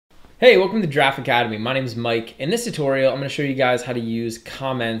Hey, welcome to Draft Academy. My name is Mike. In this tutorial, I'm going to show you guys how to use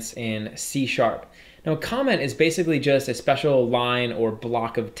comments in C#. Now, a comment is basically just a special line or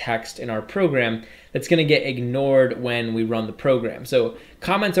block of text in our program that's going to get ignored when we run the program. So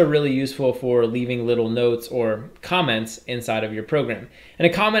comments are really useful for leaving little notes or comments inside of your program. And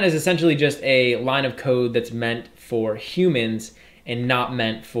a comment is essentially just a line of code that's meant for humans and not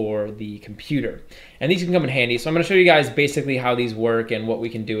meant for the computer. And these can come in handy. So I'm going to show you guys basically how these work and what we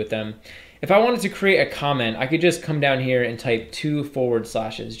can do with them. If I wanted to create a comment, I could just come down here and type 2 forward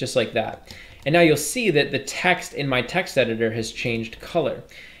slashes, just like that. And now you'll see that the text in my text editor has changed color.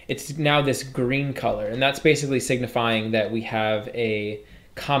 It's now this green color, and that's basically signifying that we have a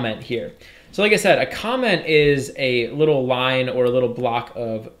comment here. So like I said, a comment is a little line or a little block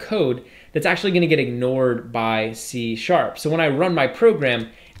of code that's actually going to get ignored by C#. So when I run my program,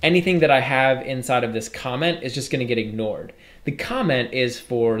 anything that I have inside of this comment is just going to get ignored. The comment is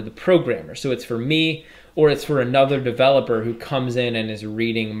for the programmer, so it's for me or it's for another developer who comes in and is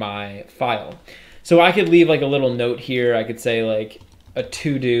reading my file. So I could leave like a little note here. I could say like a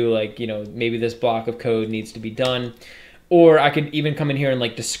to-do, like, you know, maybe this block of code needs to be done. Or I could even come in here and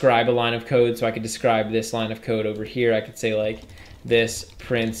like describe a line of code. So I could describe this line of code over here. I could say like this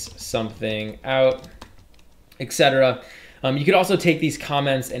prints something out, etc. You could also take these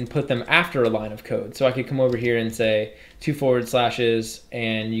comments and put them after a line of code. So I could come over here and say 2 forward slashes,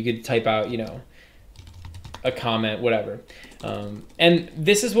 and you could type out, you know, a comment, whatever. And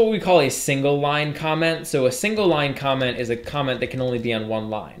this is what we call a single line comment. So a single line comment is a comment that can only be on one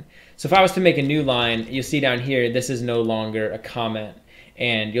line. So if I was to make a new line, you'll see down here, this is no longer a comment.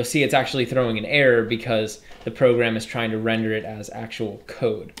 And you'll see it's actually throwing an error because the program is trying to render it as actual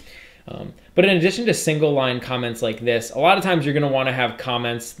code. But in addition to single line comments like this, a lot of times you're going to want to have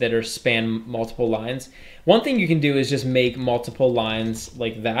comments that are span multiple lines. One thing you can do is just make multiple lines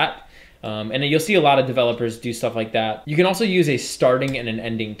like that. And you'll see a lot of developers do stuff like that. You can also use a starting and an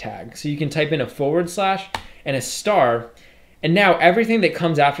ending tag. So you can type in a forward slash and a star. And now everything that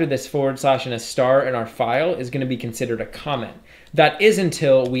comes after this forward slash and a star in our file is going to be considered a comment. That is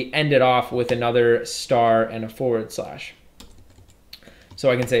until we end it off with another star and a forward slash.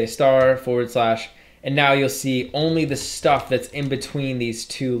 So I can say star, forward slash, and now you'll see only the stuff that's in between these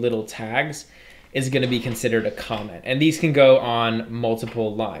two little tags is going to be considered a comment. And these can go on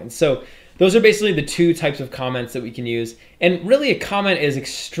multiple lines. So those are basically the two types of comments that we can use. And really a comment is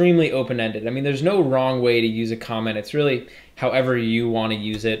extremely open-ended. I mean, there's no wrong way to use a comment. It's really however you want to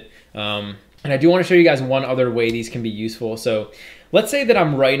use it. And I do want to show you guys one other way these can be useful. So let's say that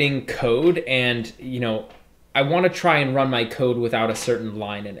I'm writing code and, you know, I want to try and run my code without a certain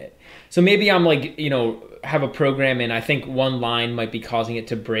line in it. So maybe I'm like, you know, have a program and I think one line might be causing it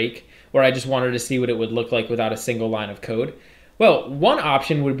to break, or I just wanted to see what it would look like without a single line of code. Well, one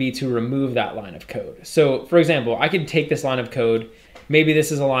option would be to remove that line of code. So for example, I could take this line of code. Maybe this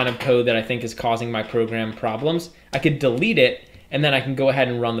is a line of code that I think is causing my program problems. I could delete it and then I can go ahead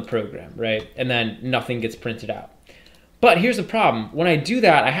and run the program, right? And then nothing gets printed out. But here's the problem. When I do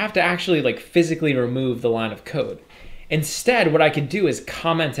that, I have to actually like physically remove the line of code. Instead, what I could do is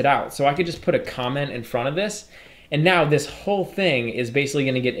comment it out. So I could just put a comment in front of this, and now this whole thing is basically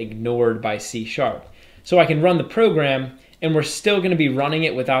going to get ignored by C#. So I can run the program, and we're still going to be running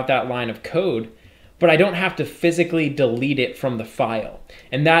it without that line of code, but I don't have to physically delete it from the file.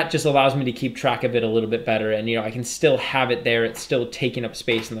 And that just allows me to keep track of it a little bit better. And, you know, I can still have it there. It's still taking up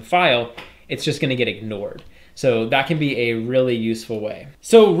space in the file. It's just going to get ignored. So that can be a really useful way.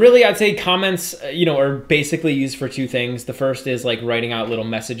 So really, I'd say comments, you know, are basically used for two things. The first is like writing out little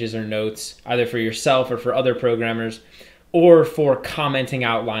messages or notes, either for yourself or for other programmers, or for commenting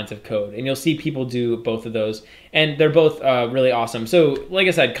out lines of code. And you'll see people do both of those, and they're both really awesome. So like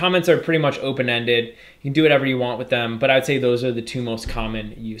I said, comments are pretty much open-ended. You can do whatever you want with them, but I'd say those are the two most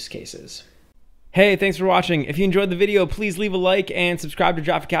common use cases. Hey, thanks for watching. If you enjoyed the video, please leave a like and subscribe to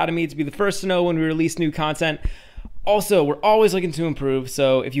Draft Academy to be the first to know when we release new content. Also, we're always looking to improve,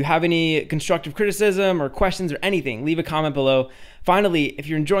 so if you have any constructive criticism or questions or anything, leave a comment below. Finally, if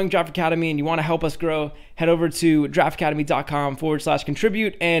you're enjoying Draft Academy and you want to help us grow, head over to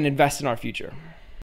draftacademy.com/contribute and invest in our future.